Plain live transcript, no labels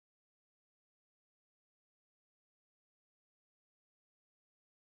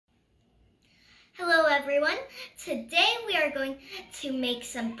Hello everyone, today we are going to make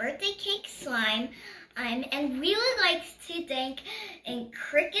some birthday cake slime and we would like to thank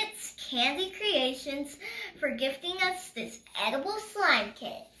Cricket's Candy Creations for gifting us this edible slime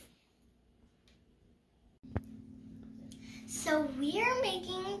kit. So we are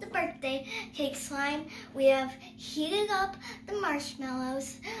making the birthday cake slime. We have heated up the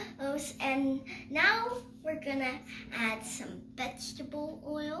marshmallows and now we're gonna add some vegetable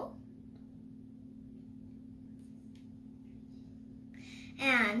oil.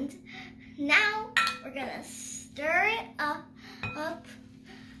 And now we're gonna stir it up.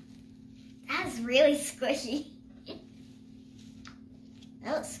 That's really squishy.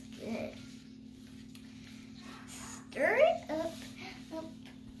 That looks good. Stir it up.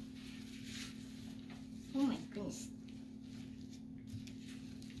 Oh my goodness.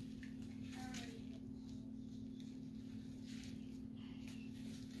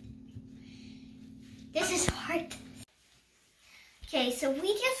 This is hard. Okay, so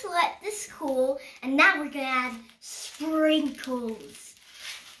we just let this cool, and now we're gonna add sprinkles.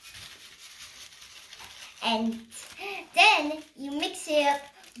 And then you mix it up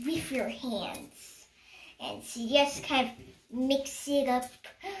with your hands. And so you just kind of mix it up,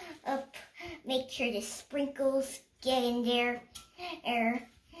 make sure the sprinkles get in there. And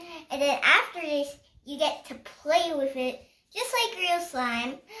then after this, you get to play with it, just like real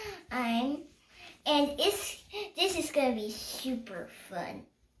slime. And this is going to be super fun.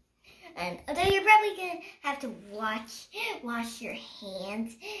 And although you're probably going to have to wash your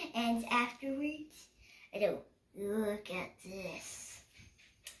hands, and afterwards, look at this.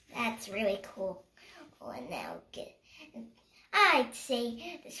 That's really cool. And now I'd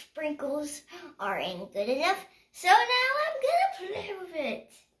say the sprinkles aren't good enough, so now I'm going to play with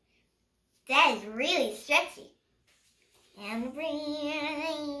it. That is really stretchy.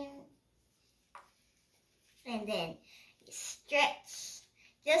 And then you stretch,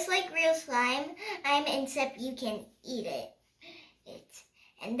 just like real slime, except you can eat it.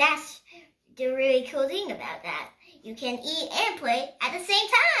 And that's the really cool thing about that. You can eat and play at the same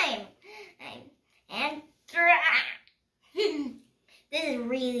time. This is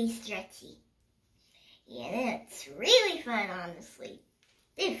really stretchy. Yeah, that's really fun, honestly.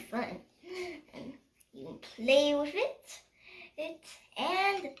 It's fun. And you can play with it.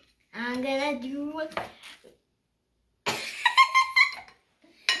 And I'm gonna do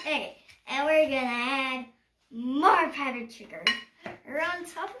okay, and we're gonna add more powdered sugar on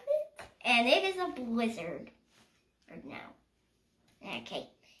top of it, and it is a blizzard right now. Okay,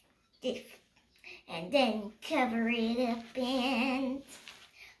 and then cover it up,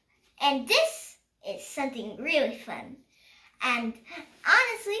 and this is something really fun. And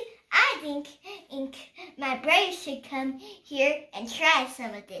honestly, I think my brother should come here and try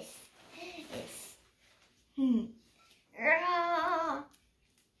some of this.